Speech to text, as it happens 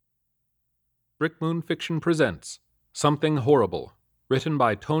Brickmoon Fiction presents Something Horrible, written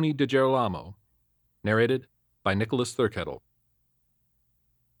by Tony DiGirolamo, narrated by Nicholas Thurkettle.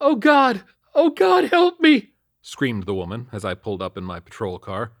 "Oh God! Oh God, help me!" screamed the woman as I pulled up in my patrol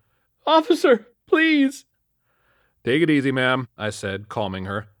car. "Officer, please!" "Take it easy, ma'am," I said, calming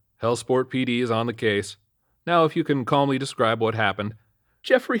her. Hellsport PD is on the case. Now if you can calmly describe what happened.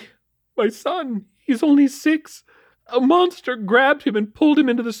 "Jeffrey, my son, he's only 6. A monster grabbed him and pulled him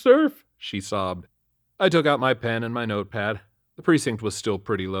into the surf," she sobbed. I took out my pen and my notepad. The precinct was still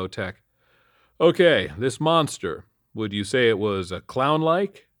pretty low-tech. "Okay, this monster, would you say it was a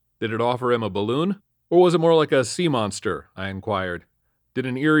clown-like? Did it offer him a balloon? Or was it more like a sea monster?" I inquired. "Did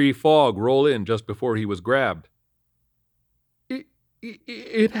an eerie fog roll in just before he was grabbed?"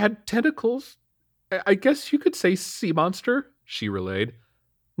 It had tentacles. I guess you could say sea monster," she relayed.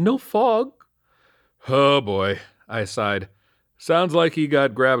 "No fog." "Oh boy," I sighed. "Sounds like he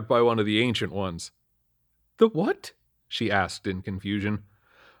got grabbed by one of the ancient ones." "The what?" she asked in confusion.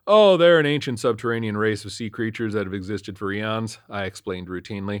 "Oh, they're an ancient subterranean race of sea creatures that have existed for eons," I explained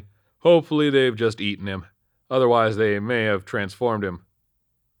routinely. "Hopefully they've just eaten him. Otherwise they may have transformed him."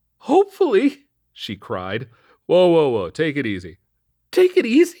 "Hopefully?" she cried. Whoa, take it easy." "Take it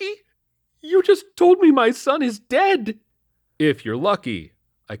easy? You just told me my son is dead." "If you're lucky,"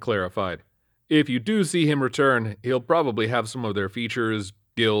 I clarified. "If you do see him return, he'll probably have some of their features,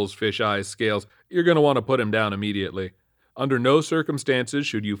 gills, fish eyes, scales. You're going to want to put him down immediately. Under no circumstances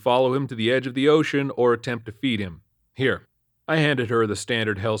should you follow him to the edge of the ocean or attempt to feed him. Here." I handed her the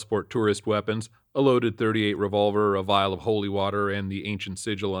standard Hellsport tourist weapons, a loaded .38 revolver, a vial of holy water, and the ancient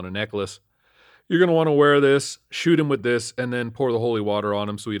sigil on a necklace. "You're going to want to wear this, shoot him with this, and then pour the holy water on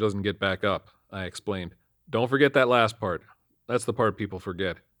him so he doesn't get back up," I explained. "Don't forget that last part. That's the part people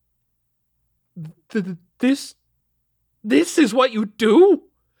forget." This is what you do?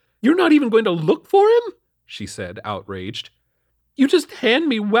 You're not even going to look for him?" she said, outraged. "You just hand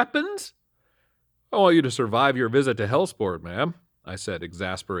me weapons?" "I want you to survive your visit to Hellsport, ma'am," I said,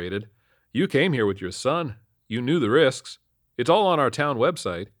 exasperated. "You came here with your son. You knew the risks. It's all on our town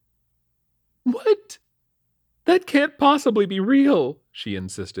website." "What? That can't possibly be real," she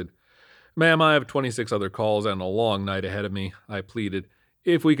insisted. "Ma'am, I have 26 other calls and a long night ahead of me," I pleaded.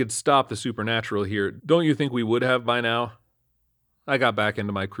 "If we could stop the supernatural here, don't you think we would have by now?" I got back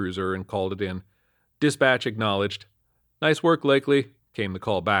into my cruiser and called it in. "Dispatch acknowledged." "Nice work, Lakely," came the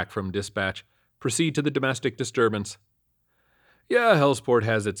call back from dispatch. "Proceed to the domestic disturbance." Yeah, Hellsport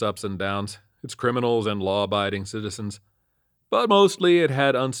has its ups and downs, its criminals and law-abiding citizens. But mostly it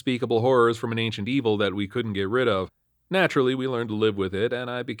had unspeakable horrors from an ancient evil that we couldn't get rid of. Naturally, we learned to live with it,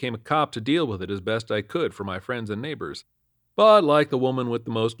 and I became a cop to deal with it as best I could for my friends and neighbors. But like the woman with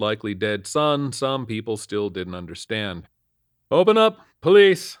the most likely dead son, some people still didn't understand. "Open up!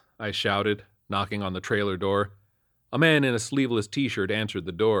 Police!" I shouted, knocking on the trailer door. A man in a sleeveless t-shirt answered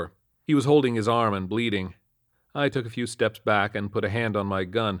the door. He was holding his arm and bleeding. I took a few steps back and put a hand on my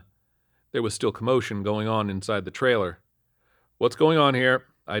gun. There was still commotion going on inside the trailer. "What's going on here?"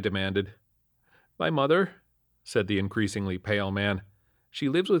 I demanded. "My mother," said the increasingly pale man. "She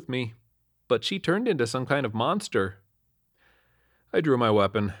lives with me, but she turned into some kind of monster." I drew my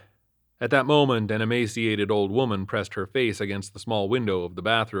weapon. At that moment, an emaciated old woman pressed her face against the small window of the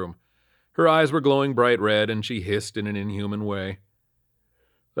bathroom. Her eyes were glowing bright red, and she hissed in an inhuman way.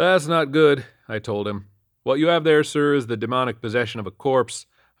 "That's not good," I told him. "What you have there, sir, is the demonic possession of a corpse.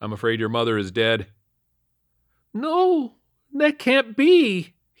 I'm afraid your mother is dead." "No, that can't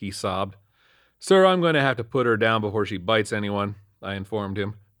be," he sobbed. "Sir, I'm going to have to put her down before she bites anyone," I informed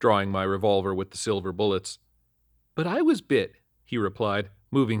him, drawing my revolver with the silver bullets. "But I was bit," he replied,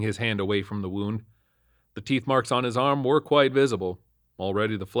 moving his hand away from the wound. The teeth marks on his arm were quite visible.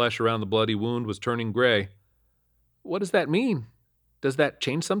 Already the flesh around the bloody wound was turning gray. "What does that mean? Does that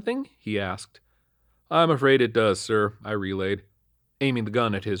change something?" he asked. "I'm afraid it does, sir," I relayed. Aiming the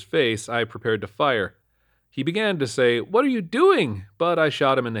gun at his face, I prepared to fire. He began to say, "What are you doing?" but I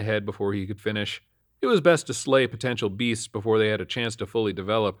shot him in the head before he could finish. It was best to slay potential beasts before they had a chance to fully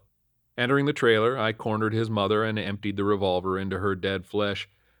develop. Entering the trailer, I cornered his mother and emptied the revolver into her dead flesh.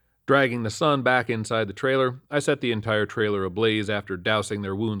 Dragging the son back inside the trailer, I set the entire trailer ablaze after dousing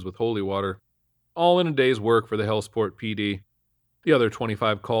their wounds with holy water. All in a day's work for the Hellsport PD. The other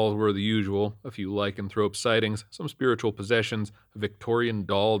 25 calls were the usual, a few lycanthrope sightings, some spiritual possessions, a Victorian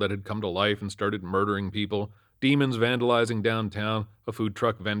doll that had come to life and started murdering people, demons vandalizing downtown, a food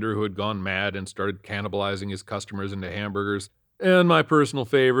truck vendor who had gone mad and started cannibalizing his customers into hamburgers, and my personal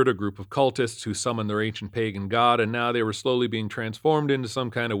favorite, a group of cultists who summoned their ancient pagan god and now they were slowly being transformed into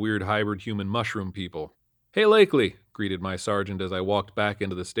some kind of weird hybrid human mushroom people. "Hey, Lakely," greeted my sergeant as I walked back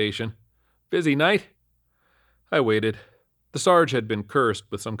into the station. Busy night? I waited. The Sarge had been cursed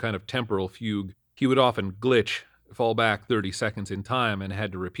with some kind of temporal fugue. He would often glitch, fall back 30 seconds in time, and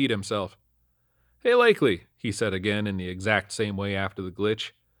had to repeat himself. Hey, Lakely, he said again in the exact same way after the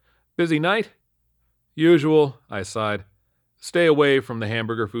glitch. Busy night? Usual, I sighed. Stay away from the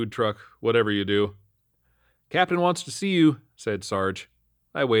hamburger food truck, whatever you do. Captain wants to see you, said Sarge.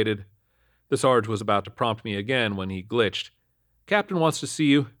 I waited. The Sarge was about to prompt me again when he glitched. Captain wants to see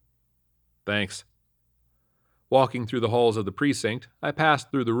you. Thanks. Walking through the halls of the precinct, I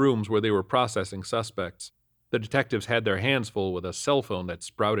passed through the rooms where they were processing suspects. The detectives had their hands full with a cell phone that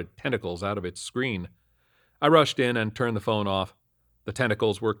sprouted tentacles out of its screen. I rushed in and turned the phone off. The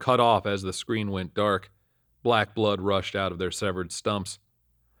tentacles were cut off as the screen went dark. Black blood rushed out of their severed stumps.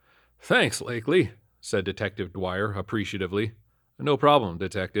 Thanks, Lakely, said Detective Dwyer appreciatively. No problem,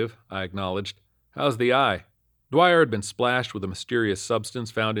 Detective, I acknowledged. How's the eye? Dwyer had been splashed with a mysterious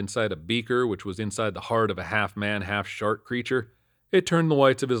substance found inside a beaker which was inside the heart of a half-man, half-shark creature. It turned the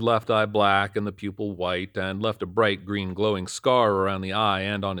whites of his left eye black and the pupil white and left a bright green glowing scar around the eye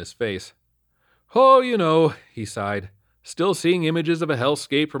and on his face. Oh, you know, he sighed. Still seeing images of a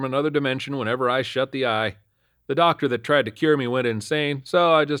hellscape from another dimension whenever I shut the eye. The doctor that tried to cure me went insane,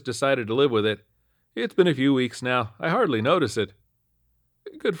 so I just decided to live with it. It's been a few weeks now. I hardly notice it.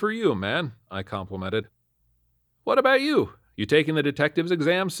 Good for you, man, I complimented. What about you? You taking the detective's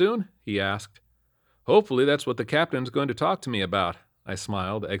exam soon? He asked. Hopefully that's what the captain's going to talk to me about, I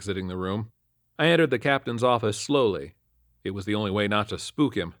smiled, exiting the room. I entered the captain's office slowly. It was the only way not to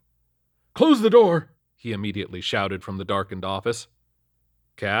spook him. Close the door, he immediately shouted from the darkened office.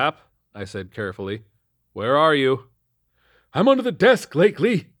 Cap, I said carefully. Where are you? I'm under the desk,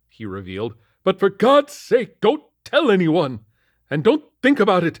 Lakely, he revealed. But for God's sake, don't tell anyone. And don't think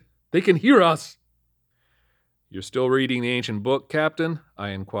about it. They can hear us. You're still reading the ancient book, Captain? I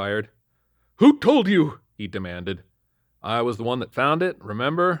inquired. Who told you? He demanded. I was the one that found it,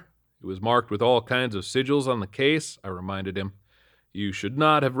 remember? It was marked with all kinds of sigils on the case, I reminded him. You should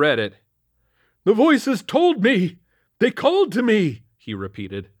not have read it. The voices told me. They called to me, he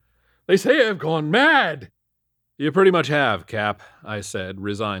repeated. They say I've gone mad. You pretty much have, Cap, I said,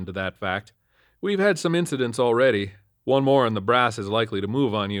 resigned to that fact. We've had some incidents already. One more and the brass is likely to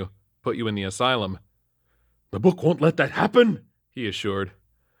move on you, put you in the asylum. The book won't let that happen, he assured.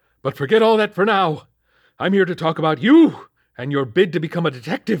 But forget all that for now. I'm here to talk about you and your bid to become a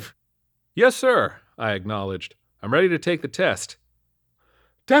detective. Yes, sir, I acknowledged. I'm ready to take the test.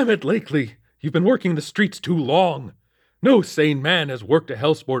 Damn it, Lakely. You've been working the streets too long. No sane man has worked a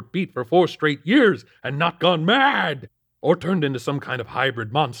Hellsport beat for 4 straight years and not gone mad, or turned into some kind of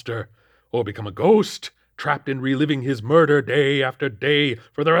hybrid monster, or become a ghost, trapped in reliving his murder day after day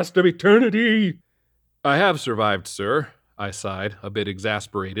for the rest of eternity. I have survived, sir, I sighed, a bit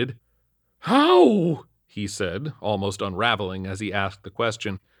exasperated. How? He said, almost unraveling as he asked the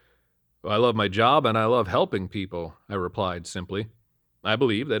question. I love my job and I love helping people, I replied simply. I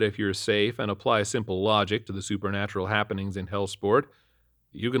believe that if you're safe and apply simple logic to the supernatural happenings in Hellsport,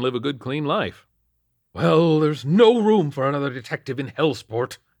 you can live a good, clean life. Well, there's no room for another detective in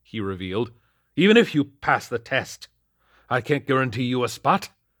Hellsport, he revealed, even if you pass the test. I can't guarantee you a spot.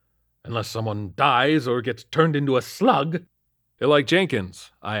 Unless someone dies or gets turned into a slug. Like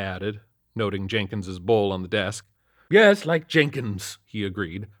Jenkins, I added, noting Jenkins's bowl on the desk. Yes, like Jenkins, he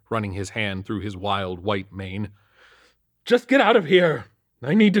agreed, running his hand through his wild white mane. Just get out of here.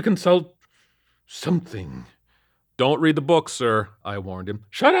 I need to consult something. Don't read the book, sir, I warned him.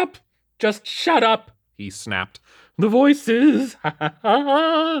 Shut up! Just shut up, he snapped. The voices, ha ha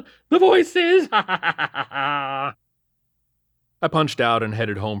ha! The voices, ha ha ha ha! I punched out and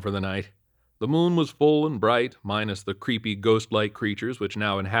headed home for the night. The moon was full and bright, minus the creepy ghost-like creatures which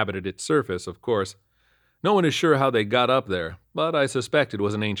now inhabited its surface, of course. No one is sure how they got up there, but I suspect it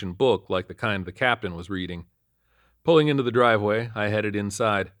was an ancient book like the kind the captain was reading. Pulling into the driveway, I headed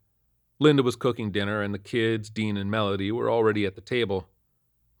inside. Linda was cooking dinner, and the kids, Dean and Melody, were already at the table.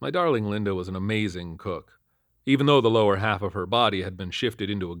 My darling Linda was an amazing cook. Even though the lower half of her body had been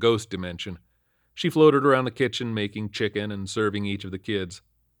shifted into a ghost dimension, she floated around the kitchen making chicken and serving each of the kids.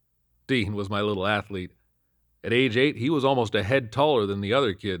 Dean was my little athlete. At age 8, he was almost a head taller than the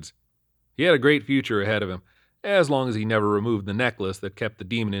other kids. He had a great future ahead of him, as long as he never removed the necklace that kept the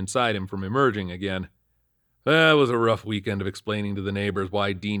demon inside him from emerging again. That was a rough weekend of explaining to the neighbors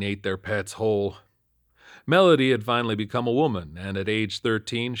why Dean ate their pets whole. Melody had finally become a woman, and at age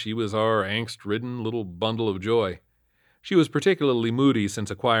 13 she was our angst-ridden little bundle of joy. She was particularly moody since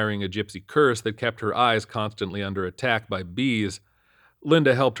acquiring a gypsy curse that kept her eyes constantly under attack by bees.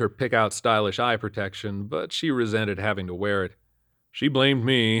 Linda helped her pick out stylish eye protection, but she resented having to wear it. She blamed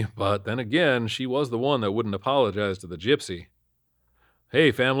me, but then again, she was the one that wouldn't apologize to the gypsy.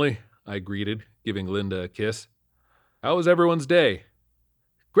 Hey, family, I greeted, giving Linda a kiss. How was everyone's day?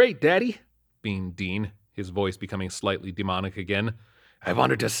 Great, Daddy, beamed Dean, his voice becoming slightly demonic again. I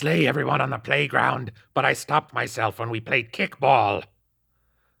wanted to slay everyone on the playground, but I stopped myself when we played kickball.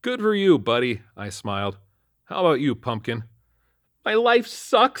 Good for you, buddy, I smiled. How about you, Pumpkin? My life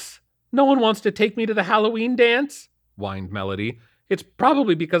sucks. No one wants to take me to the Halloween dance, whined Melody. It's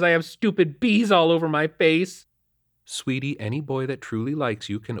probably because I have stupid bees all over my face. Sweetie, any boy that truly likes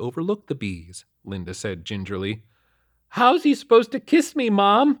you can overlook the bees, Linda said gingerly. How's he supposed to kiss me,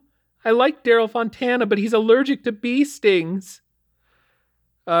 Mom? I like Daryl Fontana, but he's allergic to bee stings.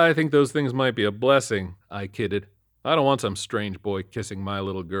 I think those things might be a blessing, I kidded. I don't want some strange boy kissing my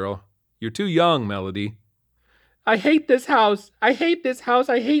little girl. You're too young, Melody. I hate this house. I hate this house.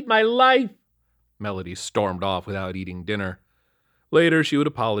 I hate my life. Melody stormed off without eating dinner. Later, she would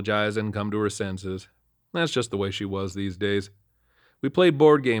apologize and come to her senses. That's just the way she was these days. We played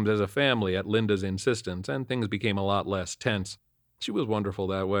board games as a family at Linda's insistence, and things became a lot less tense. She was wonderful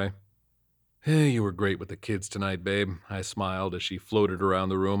that way. Hey, you were great with the kids tonight, babe, I smiled as she floated around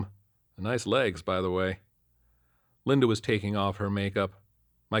the room. Nice legs, by the way. Linda was taking off her makeup.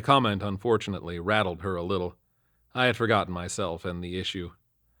 My comment, unfortunately, rattled her a little. I had forgotten myself and the issue.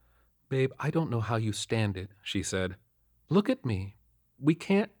 Babe, I don't know how you stand it, she said. Look at me. We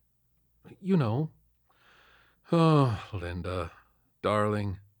can't, you know. Oh, Linda,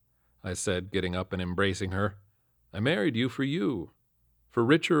 darling, I said, getting up and embracing her. I married you. For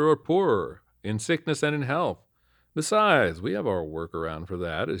richer or poorer, in sickness and in health. Besides, we have our work around for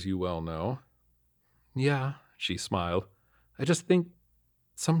that, as you well know. Yeah, she smiled. I just think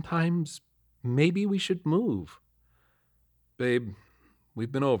sometimes maybe we should move. Babe,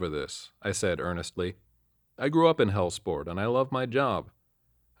 we've been over this, I said earnestly. I grew up in Hellsport, and I love my job.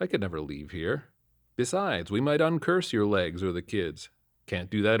 I could never leave here. Besides, we might uncurse your legs or the kids.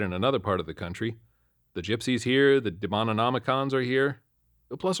 Can't do that in another part of the country. The gypsies here, the Demononomicons are here.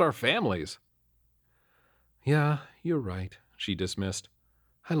 Plus our families. Yeah, you're right, she dismissed.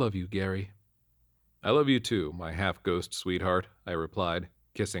 I love you, Gary. I love you too, my half-ghost sweetheart, I replied,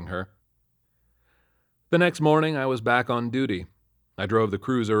 kissing her. The next morning, I was back on duty. I drove the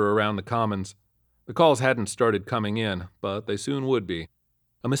cruiser around the commons. The calls hadn't started coming in, but they soon would be.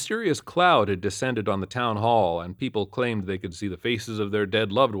 A mysterious cloud had descended on the town hall, and people claimed they could see the faces of their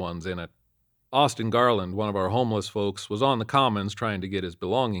dead loved ones in it. Austin Garland, one of our homeless folks, was on the commons trying to get his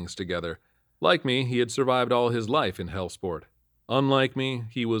belongings together. Like me, he had survived all his life in Hellsport. Unlike me,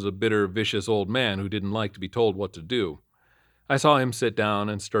 he was a bitter, vicious old man who didn't like to be told what to do. I saw him sit down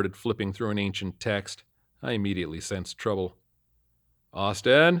and started flipping through an ancient text. I immediately sensed trouble.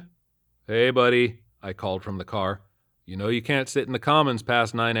 Austin? Hey, buddy, I called from the car. You know you can't sit in the commons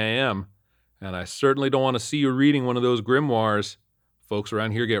past 9 a.m., and I certainly don't want to see you reading one of those grimoires. Folks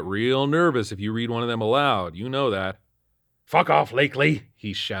around here get real nervous if you read one of them aloud. You know that. Fuck off, Lakely,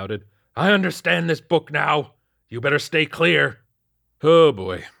 he shouted. I understand this book now. You better stay clear. Oh,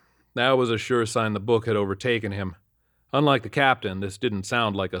 boy. That was a sure sign the book had overtaken him. Unlike the captain, this didn't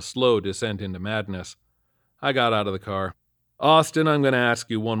sound like a slow descent into madness. I got out of the car. Austin, I'm going to ask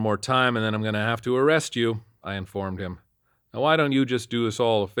you one more time, and then I'm going to have to arrest you, I informed him. Now, why don't you just do us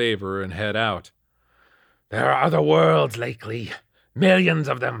all a favor and head out? There are other worlds, Lakely. Millions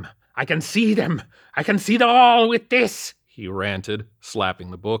of them. I can see them. I can see them all with this, he ranted,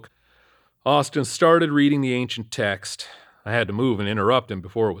 slapping the book. Austin started reading the ancient text. I had to move and interrupt him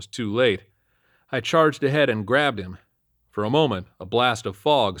before it was too late. I charged ahead and grabbed him. For a moment, a blast of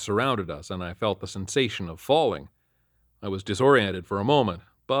fog surrounded us, and I felt the sensation of falling. I was disoriented for a moment,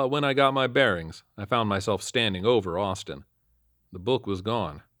 but when I got my bearings, I found myself standing over Austin. The book was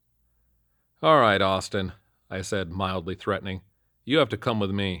gone. All right, Austin, I said, mildly threatening. You have to come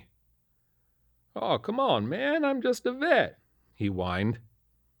with me. Oh, come on, man, I'm just a vet, he whined.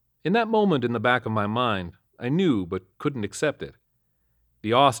 In that moment in the back of my mind, I knew but couldn't accept it.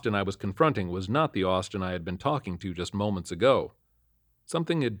 The Austin I was confronting was not the Austin I had been talking to just moments ago.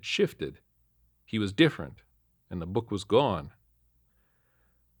 Something had shifted. He was different, and the book was gone.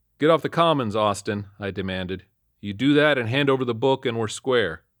 Get off the commons, Austin, I demanded. You do that and hand over the book and we're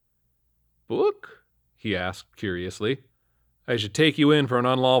square. Book? He asked curiously. I should take you in for an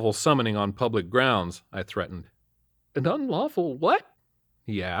unlawful summoning on public grounds, I threatened. An unlawful what?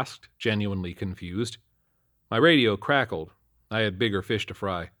 He asked, genuinely confused. My radio crackled. I had bigger fish to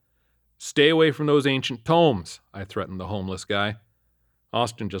fry. Stay away from those ancient tomes, I threatened the homeless guy.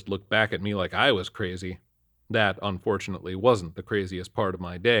 Austin just looked back at me like I was crazy. That, unfortunately, wasn't the craziest part of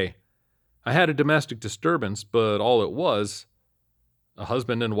my day. I had a domestic disturbance, but all it was A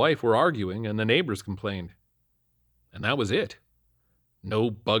husband and wife were arguing, and the neighbors complained. And that was it. No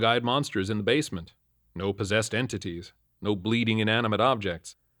bug-eyed monsters in the basement. No possessed entities. No bleeding inanimate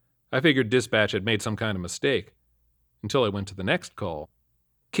objects. I figured dispatch had made some kind of mistake. Until I went to the next call.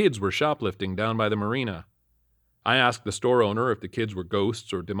 Kids were shoplifting down by the marina. I asked the store owner if the kids were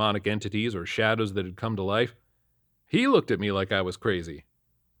ghosts or demonic entities or shadows that had come to life. He looked at me like I was crazy.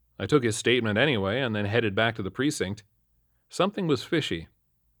 I took his statement anyway and then headed back to the precinct. Something was fishy.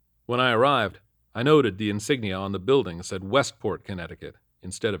 When I arrived, I noted the insignia on the building said Westport, Connecticut,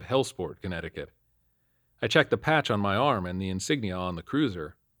 instead of Hellsport, Connecticut. I checked the patch on my arm and the insignia on the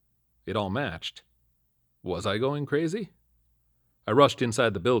cruiser. It all matched. Was I going crazy? I rushed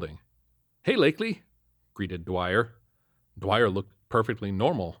inside the building. "Hey, Lakely," greeted Dwyer. Dwyer looked perfectly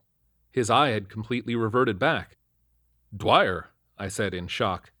normal. His eye had completely reverted back. "Dwyer," I said in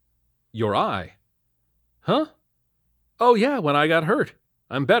shock. "Your eye?" "Huh? Oh yeah, when I got hurt.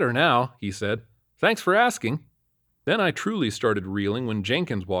 I'm better now," he said. "Thanks for asking." Then I truly started reeling when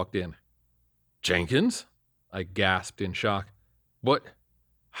Jenkins walked in. "Jenkins?" I gasped in shock. "What?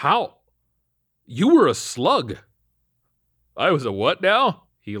 How? You were a slug." "I was a what now?"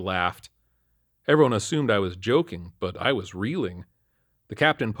 He laughed. Everyone assumed I was joking, but I was reeling. The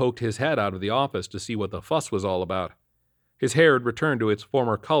captain poked his head out of the office to see what the fuss was all about. His hair had returned to its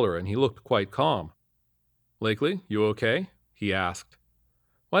former color, and he looked quite calm. "Lakely, you okay?" he asked.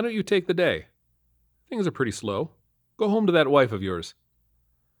 "Why don't you take the day? Things are pretty slow. Go home to that wife of yours."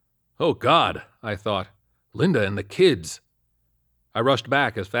 Oh, God, I thought. Linda and the kids. I rushed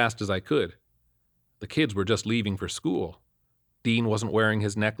back as fast as I could. The kids were just leaving for school. Dean wasn't wearing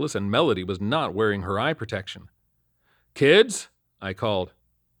his necklace, and Melody was not wearing her eye protection. "Kids?" I called.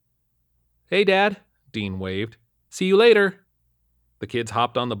 "Hey, Dad," Dean waved. "See you later." The kids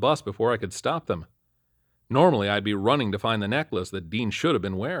hopped on the bus before I could stop them. Normally, I'd be running to find the necklace that Dean should have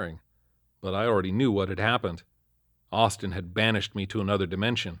been wearing, but I already knew what had happened. Austin had banished me to another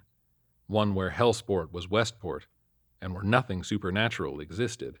dimension, one where Hellsport was Westport, and where nothing supernatural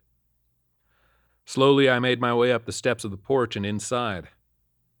existed. Slowly, I made my way up the steps of the porch and inside.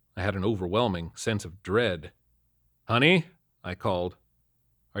 I had an overwhelming sense of dread. "Honey?" I called.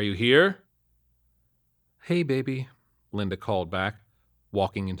 "Are you here?" "Hey, baby," Linda called back,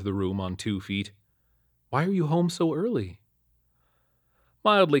 walking into the room on 2 feet. "Why are you home so early?"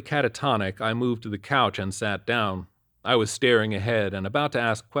 Mildly catatonic, I moved to the couch and sat down. I was staring ahead and about to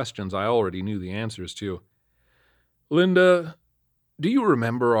ask questions I already knew the answers to. "Linda, do you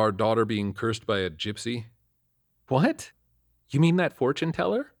remember our daughter being cursed by a gypsy?" "What? You mean that fortune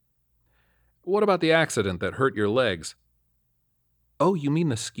teller?" "What about the accident that hurt your legs?" "Oh, you mean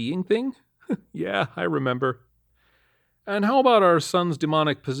the skiing thing?" "Yeah, I remember." "And how about our son's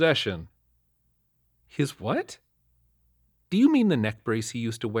demonic possession?" "His what? Do you mean the neck brace he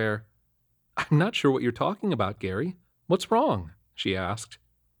used to wear?" "I'm not sure what you're talking about, Gary. What's wrong?" she asked.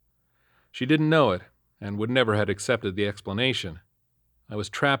 She didn't know it, and would never have accepted the explanation. I was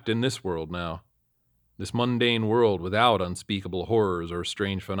trapped in this world now. This mundane world without unspeakable horrors or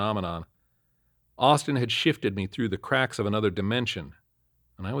strange phenomenon. Austin had shifted me through the cracks of another dimension,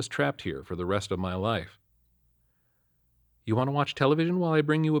 and I was trapped here for the rest of my life. "You want to watch television while I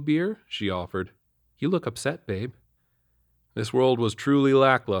bring you a beer?" she offered. "You look upset, babe." This world was truly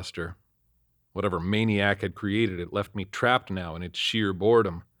lackluster. Whatever maniac had created it left me trapped now in its sheer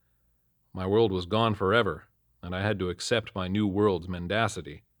boredom. My world was gone forever, and I had to accept my new world's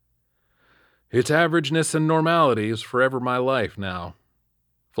mendacity. Its averageness and normality is forever my life now.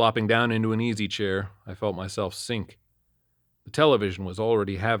 Flopping down into an easy chair, I felt myself sink. The television was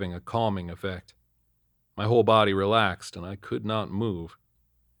already having a calming effect. My whole body relaxed, and I could not move.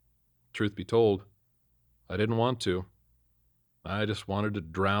 Truth be told, I didn't want to. I just wanted to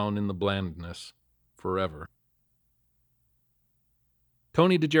drown in the blandness forever.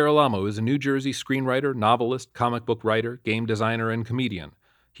 Tony DiGirolamo is a New Jersey screenwriter, novelist, comic book writer, game designer, and comedian.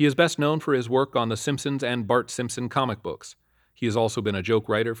 He is best known for his work on The Simpsons and Bart Simpson comic books. He has also been a joke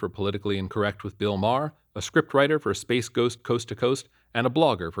writer for Politically Incorrect with Bill Maher, a script writer for Space Ghost Coast to Coast, and a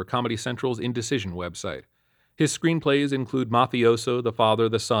blogger for Comedy Central's Indecision website. His screenplays include Mafioso, The Father,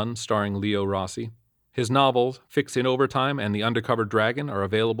 the Son, starring Leo Rossi. His novels, Fix in Overtime and The Undercover Dragon, are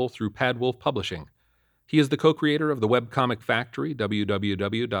available through Padwolf Publishing. He is the co-creator of the Webcomic Factory,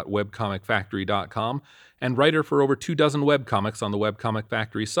 www.webcomicfactory.com, and writer for over 24 webcomics on the Webcomic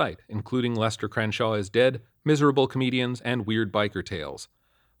Factory site, including Lester Crenshaw is Dead, Miserable Comedians, and Weird Biker Tales.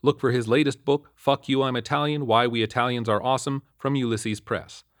 Look for his latest book, Fuck You, I'm Italian, Why We Italians Are Awesome, from Ulysses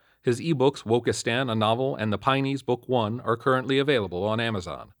Press. His ebooks, Wokistan, a novel, and The Pineys, Book 1, are currently available on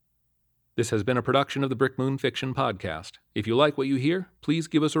Amazon. This has been a production of the Brick Moon Fiction Podcast. If you like what you hear, please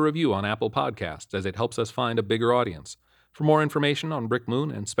give us a review on Apple Podcasts, as it helps us find a bigger audience. For more information on Brick Moon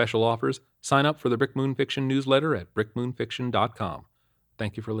and special offers, sign up for the Brick Moon Fiction newsletter at brickmoonfiction.com.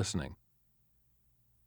 Thank you for listening.